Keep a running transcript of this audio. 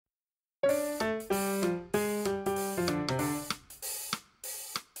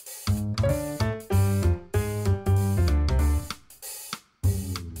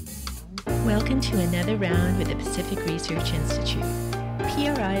Welcome to another round with the Pacific Research Institute.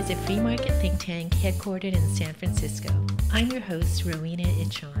 PRI is a free market think tank headquartered in San Francisco. I'm your host, Rowena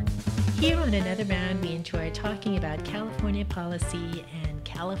Ichon. Here on Another Round, we enjoy talking about California policy and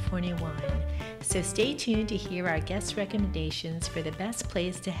California wine. So stay tuned to hear our guest recommendations for the best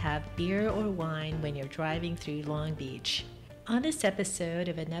place to have beer or wine when you're driving through Long Beach. On this episode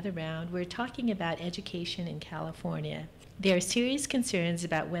of Another Round, we're talking about education in California. There are serious concerns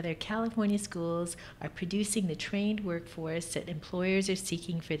about whether California schools are producing the trained workforce that employers are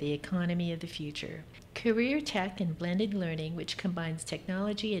seeking for the economy of the future. Career tech and blended learning, which combines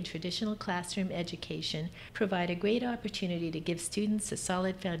technology and traditional classroom education, provide a great opportunity to give students a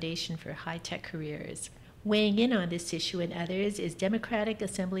solid foundation for high-tech careers. Weighing in on this issue and others is Democratic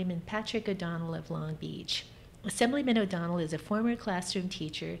Assemblyman Patrick O'Donnell of Long Beach. Assemblyman O'Donnell is a former classroom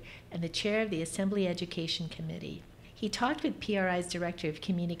teacher and the chair of the Assembly Education Committee. He talked with PRI's Director of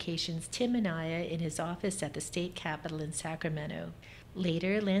Communications, Tim Anaya, in his office at the state capitol in Sacramento.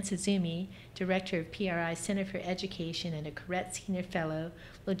 Later, Lance Azumi, Director of PRI Center for Education and a Corrett Senior Fellow,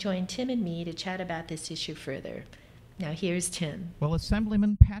 will join Tim and me to chat about this issue further. Now here's Tim. Well,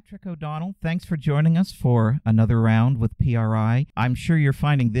 Assemblyman Patrick O'Donnell, thanks for joining us for another round with PRI. I'm sure you're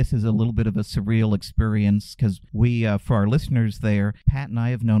finding this is a little bit of a surreal experience because we, for our listeners there, Pat and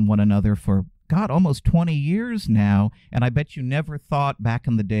I have known one another for almost 20 years now, and I bet you never thought back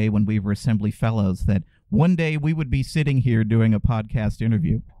in the day when we were Assembly Fellows that one day we would be sitting here doing a podcast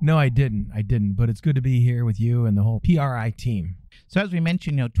interview. No, I didn't, but it's good to be here with you and the whole PRI team. So as we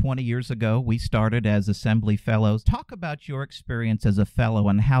mentioned, 20 years ago, we started as Assembly Fellows. Talk about your experience as a fellow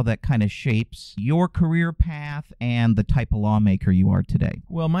and how that kind of shapes your career path and the type of lawmaker you are today.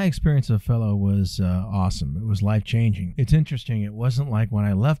 Well, my experience as a fellow was awesome. It was life-changing. It's interesting. It wasn't like when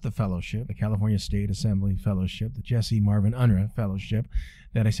I left the fellowship, the California State Assembly Fellowship, the Jesse Marvin Unruh Fellowship,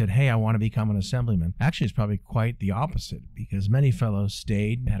 that I said, hey, I want to become an assemblyman. Actually, it's probably quite the opposite because many fellows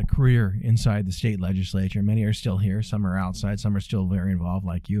stayed, had a career inside the state legislature. Many are still here. Some are outside. Some are still very involved,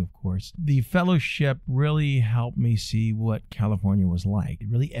 like you, of course. The fellowship really helped me see what California was like. It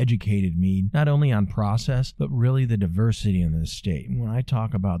really educated me, not only on process, but really the diversity in the state. When I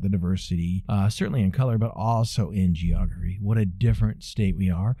talk about the diversity, certainly in color, but also in geography, what a different state we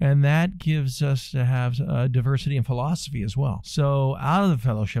are. And that gives us to have diversity in philosophy as well. So out of the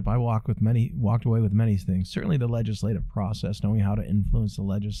fellowship, I walked away with many things. Certainly the legislative process, knowing how to influence the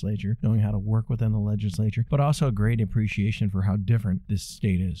legislature, knowing how to work within the legislature, but also a great appreciation for how different this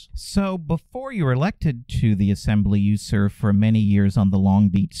state is. So before you were elected to the Assembly, you served for many years on the Long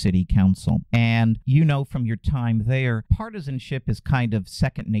Beach City Council. And from your time there, partisanship is kind of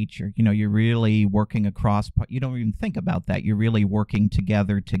second nature. You're really working across, you don't even think about that. You're really working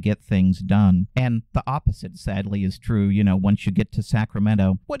together to get things done. And the opposite, sadly, is true, once you get to Sacramento.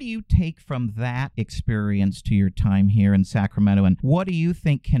 What do you take from that experience to your time here in Sacramento, and what do you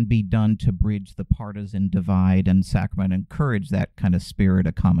think can be done to bridge the partisan divide in Sacramento and encourage that kind of spirit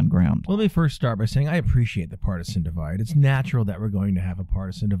of common ground? Well, let me first start by saying I appreciate the partisan divide. It's natural that we're going to have a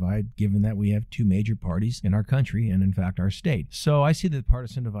partisan divide, given that we have two major parties in our country and, in fact, our state. So I see the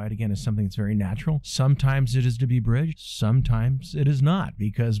partisan divide, again, as something that's very natural. Sometimes it is to be bridged. Sometimes it is not,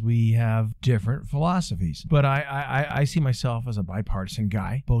 because we have different philosophies. But I see myself as a bipartisan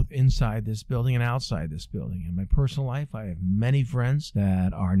guy, both inside this building and outside this building. In my personal life, I have many friends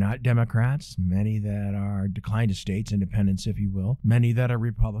that are not Democrats, many that are declined to states, independents, if you will, many that are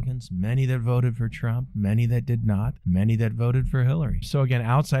Republicans, many that voted for Trump, many that did not, many that voted for Hillary. So again,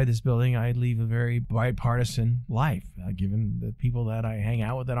 outside this building, I lead a very bipartisan life, given the people that I hang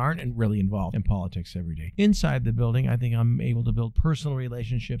out with that aren't really involved in politics every day. Inside the building, I think I'm able to build personal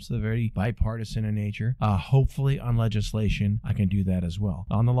relationships that are very bipartisan in nature. Hopefully on legislation, I can do that as well.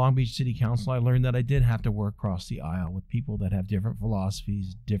 On the Long Beach City Council, I learned that I did have to work across the aisle with people that have different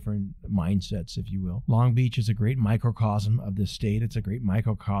philosophies, different mindsets, if you will. Long Beach is a great microcosm of the state. It's a great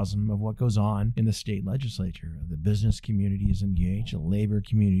microcosm of what goes on in the state legislature. The business community is engaged, the labor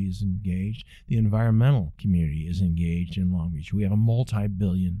community is engaged, the environmental community is engaged in Long Beach. We have a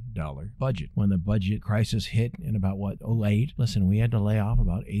multi-billion-dollar budget. When the budget crisis hit in about, 2008, listen, we had to lay off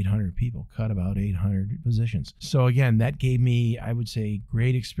about 800 people, cut about 800 positions. So again, that gave me, I would say,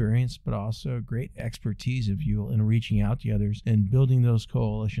 great experience, but also great expertise, if you will, in reaching out to others and building those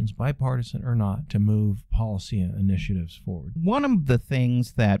coalitions, bipartisan or not, to move policy initiatives forward. forward. One of the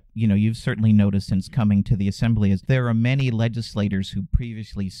things that, you've certainly noticed since coming to the Assembly is there are many legislators who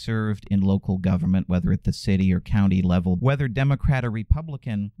previously served in local government, whether at the city or county level, whether Democrat or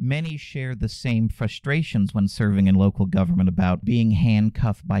Republican. Many share the same frustrations when serving in local government about being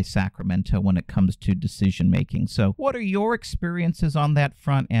handcuffed by Sacramento when it comes to decision making. So what are your experiences on that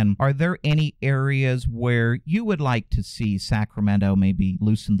front, and are there any areas where you would like to see Sacramento maybe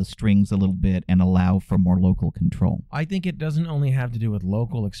loosen the strings a little bit and allow for more local control? I think it doesn't only have to do with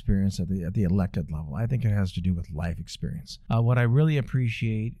local experience at the elected level. I think it has to do with life experience. What I really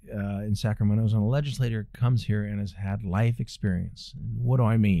appreciate in Sacramento is when a legislator comes here and has had life experience. And what do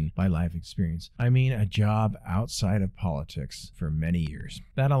I mean by life experience? I mean a job outside of politics for many years.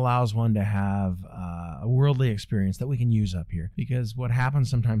 That allows one to have a worldly experience that we can use up here, because what happens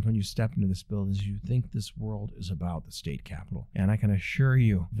sometimes when you step into this building is you think this world is about the state capitol. And I can assure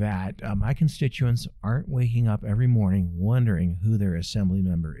you that my constituents aren't waking up every morning wondering who their assembly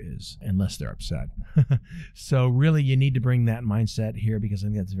member is, unless they're upset. So really, you need to bring that mindset here, because I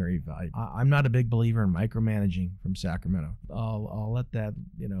think that's very valuable. I'm not a big believer in micromanaging from Sacramento. I'll let that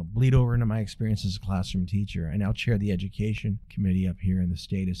bleed over into my experience as a classroom teacher. I now chair the education committee up here in the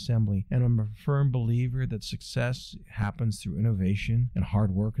state assembly, and I'm a firm believer that success happens through innovation and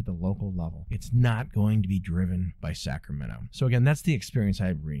hard work at the local level. It's not going to be driven by Sacramento. So again, that's the experience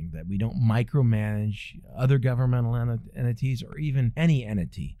I bring, that we don't micromanage other governmental entities or even any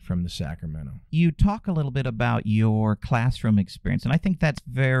entity from the Sacramento. You talk a little bit about your classroom experience, and I think that's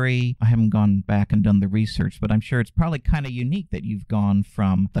I haven't gone back and done the research, but I'm sure it's probably kind of unique that you've gone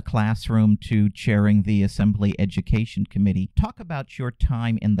from the classroom to chairing the Assembly Education Committee. Talk about your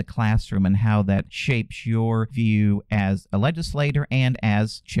time in the classroom and how that shapes your view as a legislator and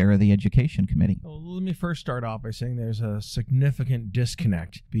as chair of the Education Committee. Well, let me first start off by saying there's a significant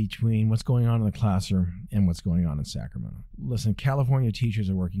disconnect between what's going on in the classroom and what's going on in Sacramento. Listen, California teachers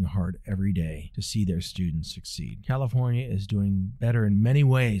are working hard every day to see their students succeed. California is doing better in many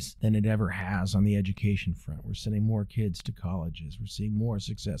ways than it ever has on the education front. We're sending more kids to colleges. We're seeing more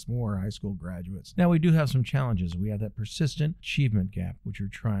success, more high school graduates. Now, we do have some challenges. We have that persistent achievement gap, which we're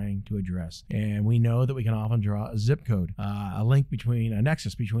trying to address. And we know that we can often draw a zip code, a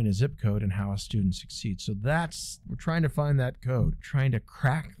nexus between a zip code and how a student succeeds. So we're trying to find that code, trying to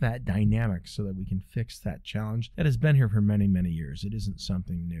crack that dynamic so that we can fix that challenge that has been here for many, many years. It isn't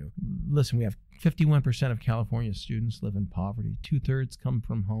something new. Listen, we have 51% of California students live in poverty. 2/3 come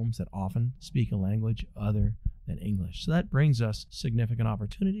from homes that often speak a language other than English. So that brings us significant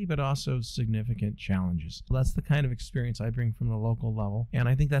opportunity, but also significant challenges. So that's the kind of experience I bring from the local level, and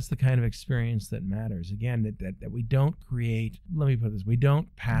I think that's the kind of experience that matters. Again, that we don't create, let me put it this, we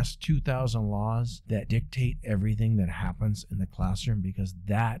don't pass 2,000 laws that dictate everything that happens in the classroom, because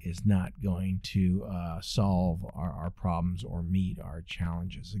that is not going to solve our problems or meet our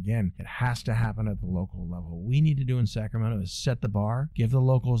challenges. Again, it has to happen at the local level. What we need to do in Sacramento is set the bar, give the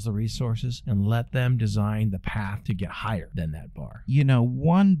locals the resources, and let them design the path to get higher than that bar.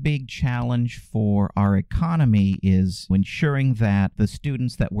 One big challenge for our economy is ensuring that the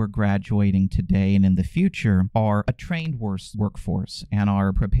students that we're graduating today and in the future are a trained workforce and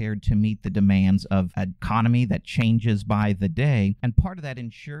are prepared to meet the demands of an economy that changes by the day. And part of that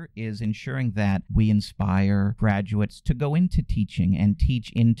is ensuring that we inspire graduates to go into teaching and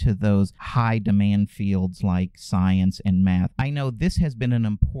teach into those high demand fields like science and math. I know this has been an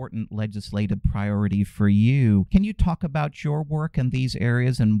important legislative priority for you. Can you talk about your work in these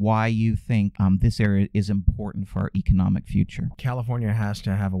areas and why you think this area is important for our economic future? California has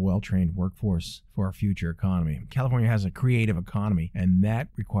to have a well-trained workforce for our future economy. California has a creative economy, and that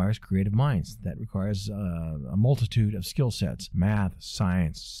requires creative minds. That requires a multitude of skill sets: math,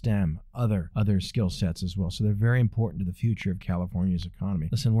 science, STEM, other skill sets as well. So they're very important to the future of California's economy.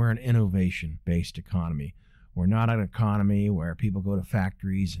 Listen, we're an innovation-based economy. We're not an economy where people go to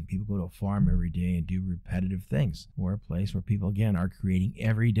factories and people go to a farm every day and do repetitive things. We're a place where people, again, are creating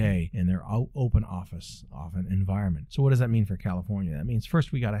every day in their open office environment. So what does that mean for California? That means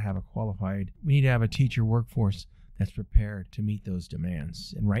first we need to have a teacher workforce that's prepared to meet those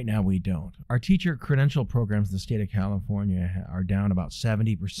demands. And right now we don't. Our teacher credential programs in the state of California are down about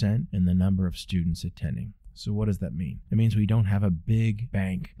 70% in the number of students attending. So what does that mean? It means we don't have a big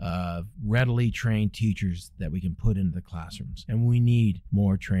bank of readily trained teachers that we can put into the classrooms. And we need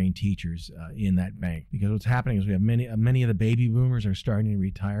more trained teachers in that bank, because what's happening is we have many of the baby boomers are starting to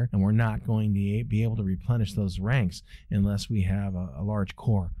retire, and we're not going to be able to replenish those ranks unless we have a large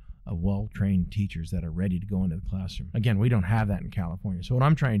core of well-trained teachers that are ready to go into the classroom. Again, we don't have that in California. So what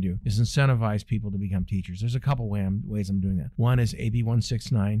I'm trying to do is incentivize people to become teachers. There's a couple ways I'm doing that. One is AB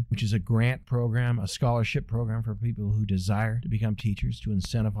 169, which is a grant program, a scholarship program for people who desire to become teachers, to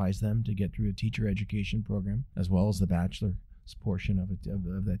incentivize them to get through a teacher education program, as well as the bachelor portion of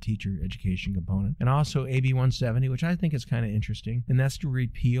that teacher education component. And also AB 170, which I think is kind of interesting, and that's to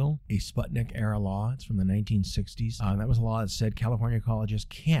repeal a Sputnik-era law. It's from the 1960s. That was a law that said California colleges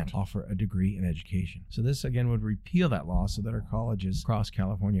can't offer a degree in education. So this, again, would repeal that law so that our colleges across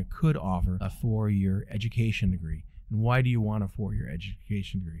California could offer a 4-year education degree. And why do you want a 4-year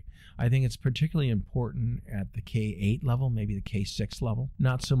education degree? I think it's particularly important at the K-8 level, maybe the K-6 level.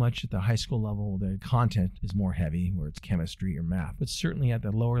 Not so much at the high school level. The content is more heavy, where it's chemistry or math. But certainly at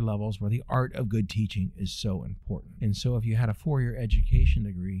the lower levels where the art of good teaching is so important. And so if you had a 4-year education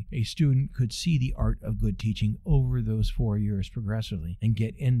degree, a student could see the art of good teaching over those 4 years progressively and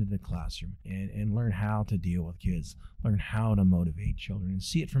get into the classroom and learn how to deal with kids, learn how to motivate children, and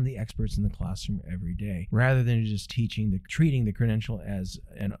see it from the experts in the classroom every day, rather than just treating the credential as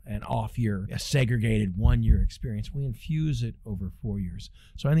an off-year, a segregated 1-year experience. We infuse it over 4 years.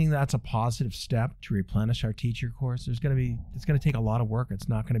 So I think that's a positive step to replenish our teacher course. It's going to take a lot of work. It's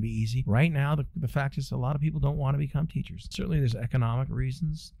not going to be easy. Right now, the fact is a lot of people don't want to become teachers. Certainly there's economic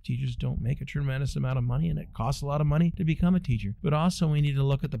reasons. Teachers don't make a tremendous amount of money, and it costs a lot of money to become a teacher. But also we need to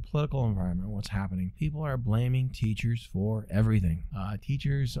look at the political environment, what's happening. People are blaming teachers for everything.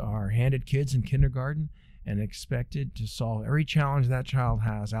 Teachers are handed kids in kindergarten and expected to solve every challenge that child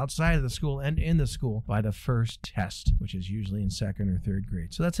has outside of the school and in the school by the first test, which is usually in 2nd or 3rd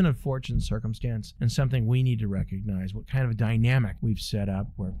grade. So that's an unfortunate circumstance and something we need to recognize, what kind of a dynamic we've set up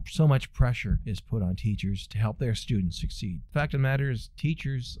where so much pressure is put on teachers to help their students succeed. The fact of the matter is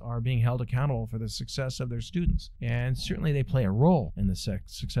teachers are being held accountable for the success of their students, and certainly they play a role in the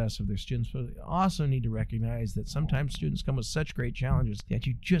success of their students, but they also need to recognize that sometimes students come with such great challenges that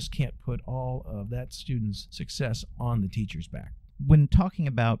you just can't put all of that student's success on the teacher's back. When talking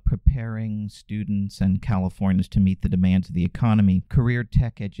about preparing students and Californians to meet the demands of the economy, career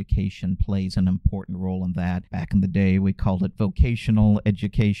tech education plays an important role in that. Back in the day, we called it vocational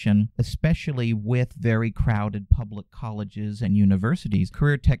education, especially with very crowded public colleges and universities.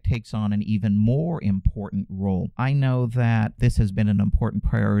 Career tech takes on an even more important role. I know that this has been an important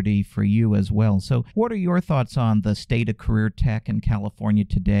priority for you as well. So what are your thoughts on the state of career tech in California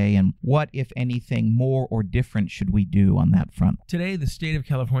today, and what, if anything, more or different should we do on that front? Today, the state of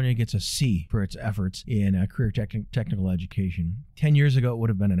California gets a C for its efforts in career technical education. 10 years ago, it would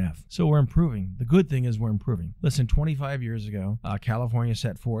have been an F. So we're improving. The good thing is we're improving. Listen, 25 years ago, California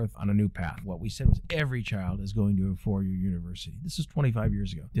set forth on a new path. What we said was every child is going to a 4-year university. This is 25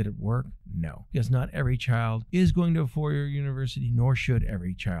 years ago. Did it work? No. Because not every child is going to a 4-year university, nor should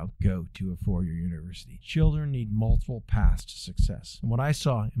every child go to a 4-year university. Children need multiple paths to success. And what I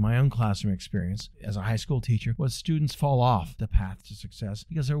saw in my own classroom experience as a high school teacher was students fall off the path to success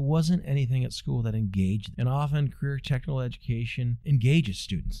because there wasn't anything at school that engaged. And often career technical education engages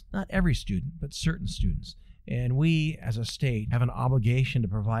students. Not every student, but certain students. And we, as a state, have an obligation to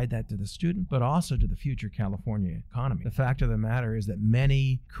provide that to the student, but also to the future California economy. The fact of the matter is that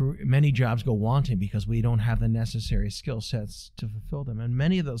many jobs go wanting because we don't have the necessary skill sets to fulfill them. And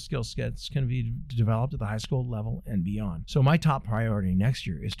many of those skill sets can be developed at the high school level and beyond. So my top priority next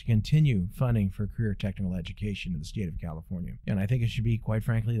year is to continue funding for career technical education in the state of California. And I think it should be, quite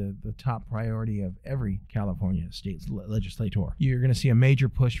frankly, the top priority of every California state legislator. You're going to see a major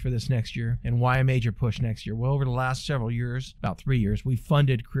push for this next year. And why a major push next year? Well, over the last several years, about 3 years, we've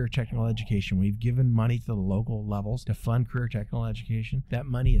funded career technical education. We've given money to the local levels to fund career technical education. That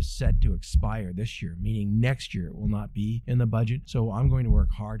money is set to expire this year, meaning next year it will not be in the budget. So I'm going to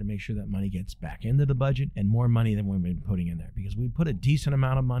work hard to make sure that money gets back into the budget, and more money than we've been putting in there, because we put a decent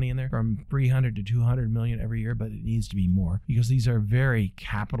amount of money in there, from $300 to $200 million every year, but it needs to be more because these are very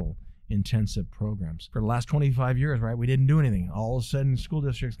capital intensive programs. For the last 25 years, right, we didn't do anything. All of a sudden, school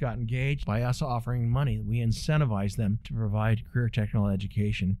districts got engaged by us offering money. We incentivized them to provide career technical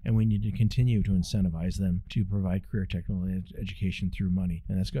education, and we need to continue to incentivize them to provide career technical education through money.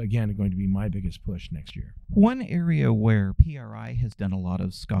 And that's, again, going to be my biggest push next year. One area where PRI has done a lot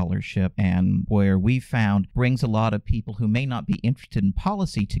of scholarship and where we found brings a lot of people who may not be interested in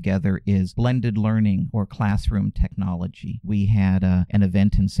policy together is blended learning or classroom technology. We had an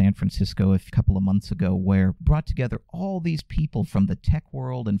event in San Francisco Francisco a couple of months ago, where brought together all these people from the tech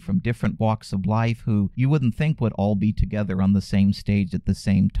world and from different walks of life who you wouldn't think would all be together on the same stage at the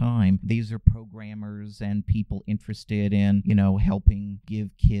same time. These are programmers and people interested in, helping give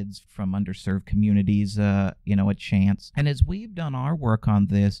kids from underserved communities, a chance. And as we've done our work on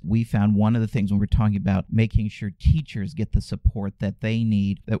this, we found one of the things when we're talking about making sure teachers get the support that they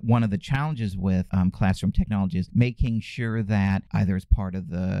need, that one of the challenges with classroom technology is making sure that either as part of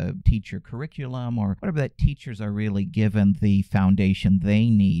the teacher curriculum or whatever, that teachers are really given the foundation they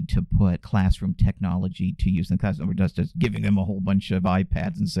need to put classroom technology to use in the classroom. We're just giving them a whole bunch of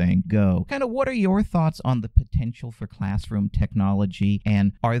iPads and saying, go. Kind of what are your thoughts on the potential for classroom technology,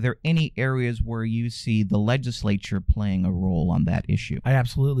 and are there any areas where you see the legislature playing a role on that issue? I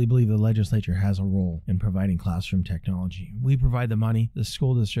absolutely believe the legislature has a role in providing classroom technology. We provide the money, the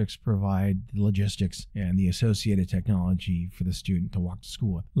school districts provide the logistics and the associated technology for the student to walk to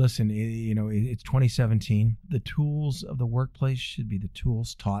school with. Listen, it's 2017. The tools of the workplace should be the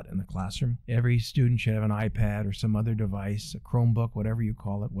tools taught in the classroom. Every student should have an iPad or some other device, a Chromebook, whatever you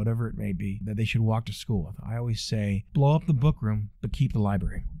call it, whatever it may be, that they should walk to school with. I always say, blow up the book room, but keep the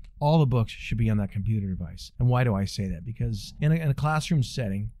library. All the books should be on that computer device. And why do I say that? Because in a classroom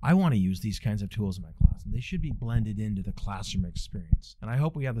setting, I want to use these kinds of tools in my class, and they should be blended into the classroom experience. And I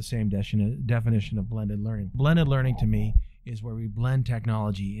hope we have the same definition of blended learning. Blended learning, to me, is where we blend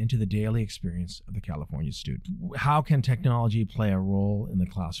technology into the daily experience of the California student. How can technology play a role in the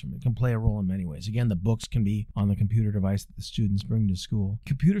classroom? It can play a role in many ways. Again, the books can be on the computer device that the students bring to school.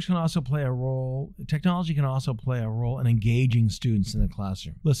 Computers can also play a role, technology can also play a role in engaging students in the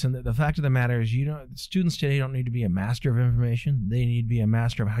classroom. Listen, the fact of the matter is, students today don't need to be a master of information. They need to be a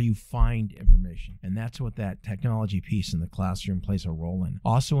master of how you find information. And that's what that technology piece in the classroom plays a role in.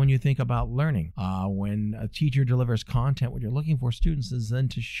 Also, when you think about learning, when a teacher delivers content, what you're looking for students is then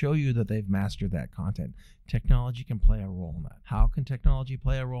to show you that they've mastered that content. Technology can play a role in that. How can technology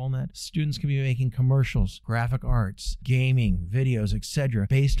play a role in that? Students can be making commercials, graphic arts, gaming, videos, etc.,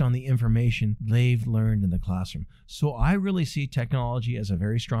 based on the information they've learned in the classroom. So I really see technology as a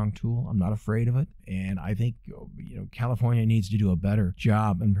very strong tool. I'm not afraid of it. And I think California needs to do a better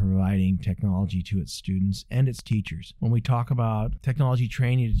job in providing technology to its students and its teachers. When we talk about technology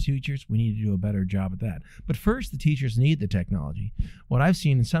training to teachers, we need to do a better job at that. But first, the teachers need the technology. What I've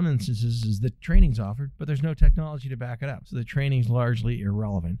seen in some instances is that training's offered, but there's no technology to back it up. So the training's largely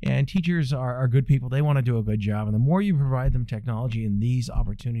irrelevant. And teachers are good people. They want to do a good job. And the more you provide them technology and these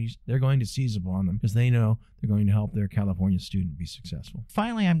opportunities, they're going to seize upon them because they know they're going to help their California student be successful.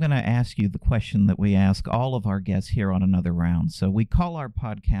 Finally, I'm going to ask you the question that we ask all of our guests here on Another Round. So we call our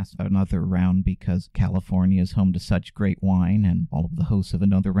podcast Another Round because California is home to such great wine, and all of the hosts of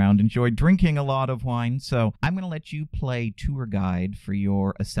Another Round enjoy drinking a lot of wine. So I'm going to let you play tour guide for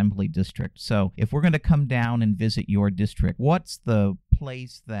your assembly district. So if we're going to come down and visit your district, what's the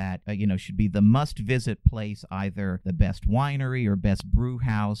place that should be the must-visit place, either the best winery or best brew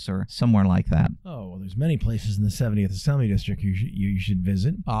house or somewhere like that? Oh, well, there's many places in the 70th Assembly District you should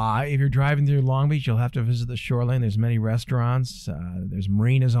visit. If you're driving through Long Beach, you'll have to visit the shoreline. There's many restaurants. There's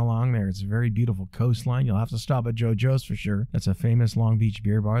marinas along there. It's a very beautiful coastline. You'll have to stop at JoJo's for sure. That's a famous Long Beach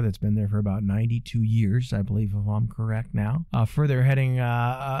beer bar that's been there for about 92 years, I believe, if I'm correct now. Further heading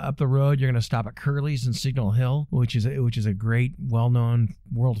up the road, you're going to stop at Curly's in Signal Hill, which is a great, well-known,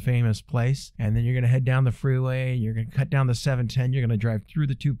 world-famous place. And then you're going to head down the freeway. You're going to cut down the 710. You're going to drive through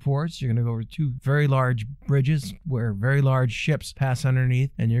the two ports. You're going to go over two very large bridges where very large ships pass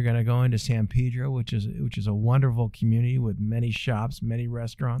underneath. And you're going to go into San Pedro, which is a wonderful community with many shops, many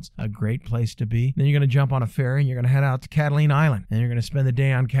restaurants, a great place to be. Then you're going to jump on a ferry and you're going to head out to Catalina Island. And you're going to spend the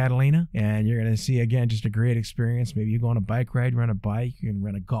day on Catalina. And you're going to see, again, just a great experience. Maybe you go on a bike ride, rent a bike. You can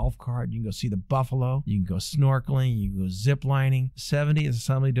rent a golf cart. You can go see the buffalo. You can go snorkeling. You can go zip lining. 70th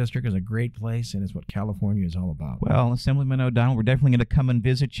Assembly District is a great place, and it's what California is all about. Well, Assemblyman O'Donnell, we're definitely going to come and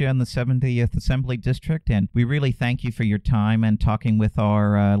visit you in the 70th Assembly District, and we really thank you for your time and talking with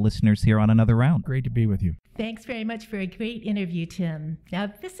our listeners here on Another Round. Great to be with you. Thanks very much for a great interview, Tim.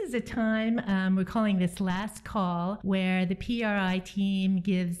 Now, this is a time, we're calling this Last Call, where the PRI team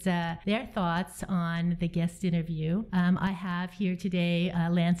gives their thoughts on the guest interview. I have here today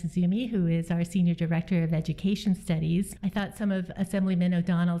Lance Izumi, who is our Senior Director of Education Studies. I thought some of Assemblyman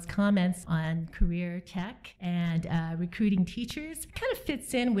O'Donnell's comments on career tech and recruiting teachers kind of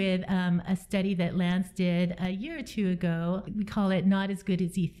fits in with a study that Lance did a year or two ago. We call it Not As Good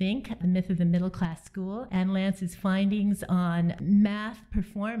As You Think, the Myth of the Middle Class School. And Lance's findings on math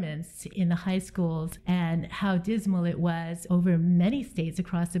performance in the high schools and how dismal it was over many states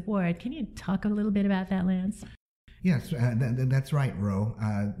across the board. Can you talk a little bit about that, Lance? Yes, that's right, Ro.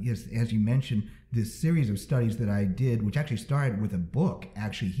 Yes, as you mentioned, this series of studies that I did, which actually started with a book,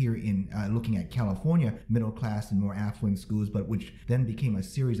 actually here in looking at California middle class and more affluent schools, but which then became a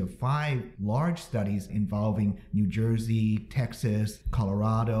series of 5 large studies involving New Jersey, Texas,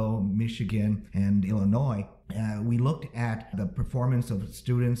 Colorado, Michigan, and Illinois. We looked at the performance of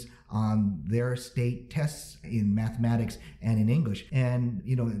students on their state tests in mathematics and in English. And,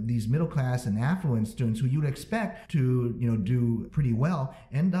 these middle class and affluent students who you'd expect to, do pretty well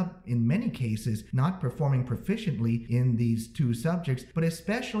end up in many cases not performing proficiently in these 2 subjects, but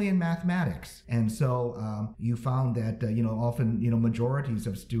especially in mathematics. And so you found that, often, majorities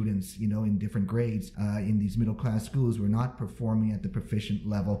of students, in different grades in these middle class schools were not performing at the proficient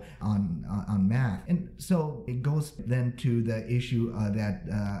level on math. And so it goes then to the issue that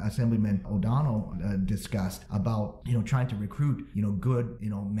Assemblyman O'Donnell discussed about, trying to recruit, good,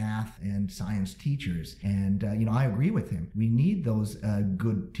 math and science teachers. And, I agree with him. We need those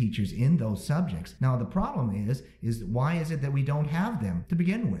good teachers in those subjects. Now, the problem is why is it that we don't have them to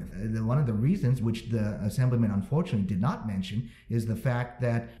begin with? One of the reasons, which the Assemblyman unfortunately did not mention, is the fact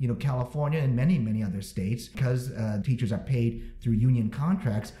that, California and many, many other states, because teachers are paid through union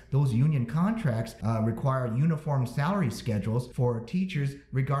contracts, those union contracts require uniform salary schedules for teachers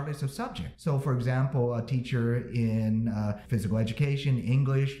regardless of subject. So, for example, a teacher in physical education,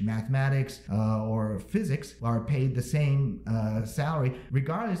 English, mathematics, or physics are paid the same salary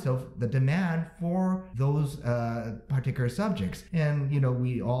regardless of the demand for those particular subjects. And,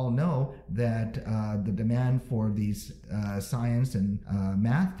 we all know that the demand for these science and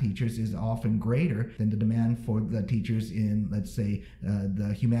math teachers is often greater than the demand for the teachers in, let's say,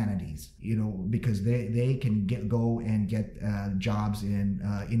 the humanities, because they can go and get jobs in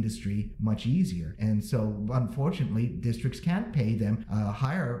industry much easier. And so, unfortunately, districts can't pay them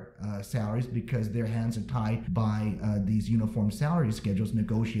higher salaries because their hands are tied by these uniform salary schedules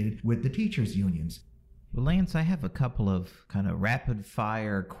negotiated with the teachers' unions. Well, Lance, I have a couple of kind of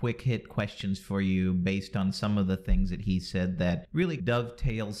rapid-fire, quick-hit questions for you based on some of the things that he said that really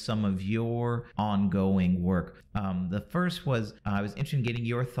dovetails some of your ongoing work. The first was, I was interested in getting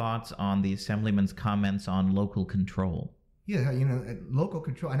your thoughts on the Assemblyman's comments on local control. Yeah, local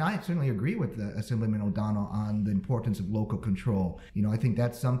control, and I certainly agree with Assemblyman O'Donnell on the importance of local control. I think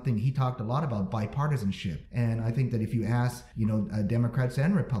that's something he talked a lot about, bipartisanship. And I think that if you ask, Democrats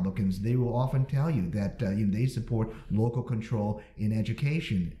and Republicans, they will often tell you that they support local control in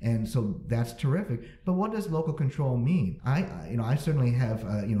education, and so that's terrific. But what does local control mean? I certainly have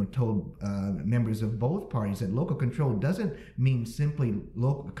told members of both parties that local control doesn't mean simply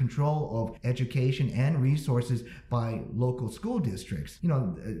local control of education and resources by local school districts.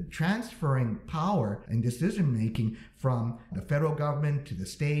 Transferring power and decision making from the federal government to the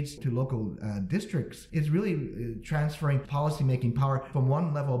states to local districts is really transferring policy-making power from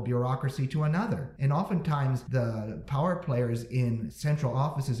one level of bureaucracy to another. And oftentimes the power players in central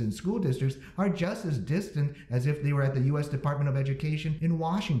offices in school districts are just as distant as if they were at the U.S. Department of Education in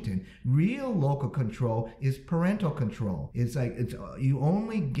Washington. Real local control is parental control. You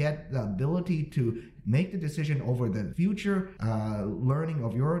only get the ability to make the decision over the future learning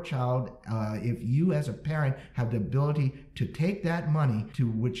of your child if you as a parent have the ability to take that money to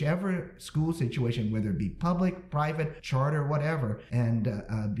whichever school situation, whether it be public, private, charter, whatever, and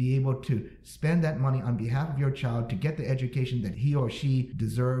be able to spend that money on behalf of your child to get the education that he or she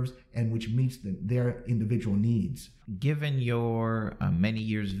deserves and which meets their individual needs. Given your many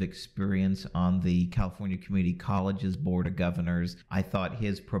years of experience on the California Community Colleges Board of Governors, I thought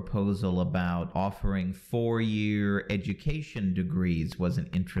his proposal about offering 4-year education degrees was an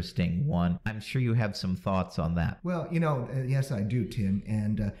interesting one. I'm sure you have some thoughts on that. Well, yes, I do, Tim.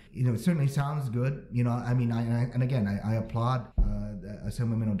 And, it certainly sounds good. I applaud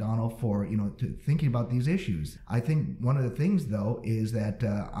Assemblyman O'Donnell for, thinking about these issues. I think one of the things, though, is that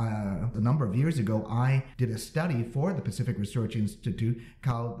a number of years ago, I did a study for the Pacific Research Institute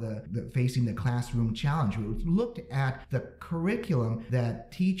called the Facing the Classroom Challenge, which looked at the curriculum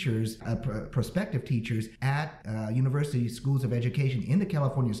that teachers, prospective teachers at university schools of education in the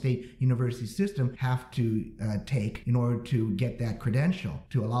California State University system have to take in order to get that credential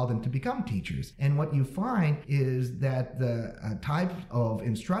to allow them to become teachers. And what you find is that the types of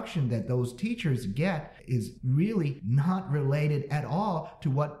instruction that those teachers get is really not related at all to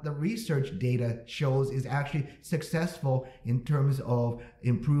what the research data shows is actually successful in terms of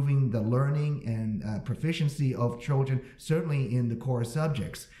improving the learning and proficiency of children, certainly in the core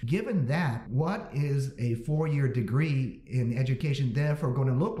subjects. Given that, what is a 4-year degree in education therefore going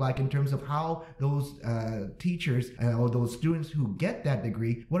to look like in terms of how those teachers or those students who get that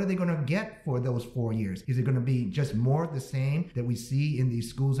degree, what are they going to get for those 4 years? Is it going to be just more of the same that we see in these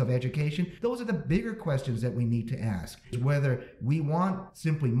schools of education? Those are the bigger questions that we need to ask. Whether we want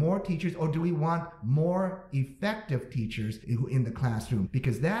simply more teachers or do we want more effective teachers in the classroom?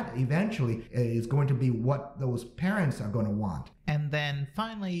 Because that eventually is going to be what those parents are going to want. And then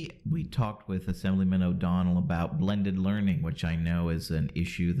finally, we talked with Assemblyman O'Donnell about blended learning, which I know is an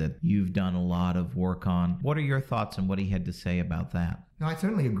issue that you've done a lot of work on. What are your thoughts on what he had to say about that? Now, I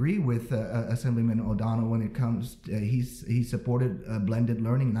certainly agree with Assemblyman O'Donnell when it comes to, he supported blended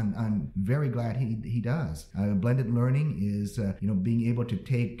learning, and I'm very glad he does. Blended learning is being able to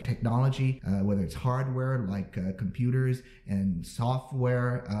take technology, whether it's hardware like computers and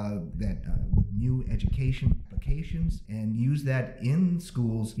software with new education applications, and use that in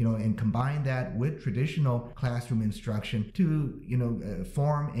schools, and combine that with traditional classroom instruction to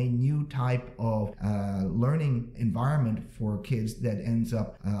form a new type of learning environment for kids that ends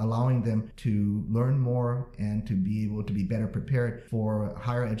up allowing them to learn more and to be able to be better prepared for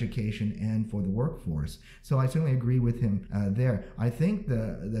higher education and for the workforce. So I certainly agree with him there. I think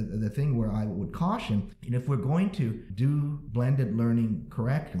the thing where I would caution, if we're going to do blended learning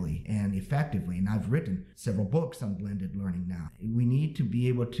correctly and effectively, and I've written several books on blended learning now, we need to be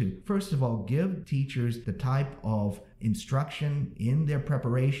able to, first of all, give teachers the type of instruction in their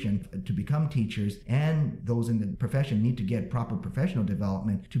preparation to become teachers, and those in the profession need to get proper professional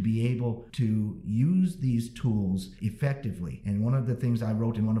development to be able to use these tools effectively. And one of the things I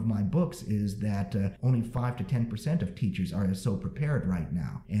wrote in one of my books is that only 5 to 10% of teachers are so prepared right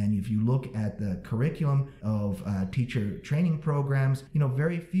now. And if you look at the curriculum of teacher training programs,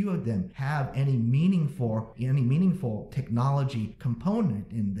 very few of them have any meaningful technology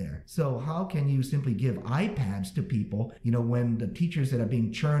component in there. So how can you simply give iPads to people when the teachers that are being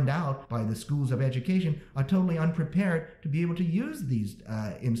churned out by the schools of education are totally unprepared to be able to use these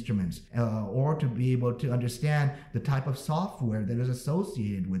instruments or to be able to understand the type of software that is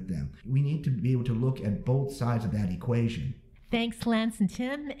associated with them? We need to be able to look at both sides of that equation. Thanks, Lance and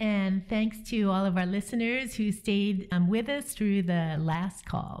Tim, and thanks to all of our listeners who stayed with us through the last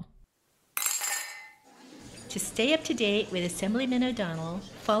call. To stay up to date with Assemblyman O'Donnell,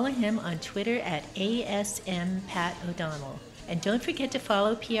 follow him on Twitter at ASMPatO'Donnell. And don't forget to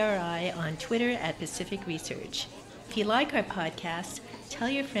follow PRI on Twitter at Pacific Research. If you like our podcast, tell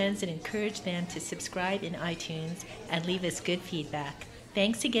your friends and encourage them to subscribe in iTunes and leave us good feedback.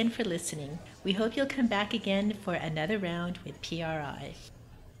 Thanks again for listening. We hope you'll come back again for another round with PRI.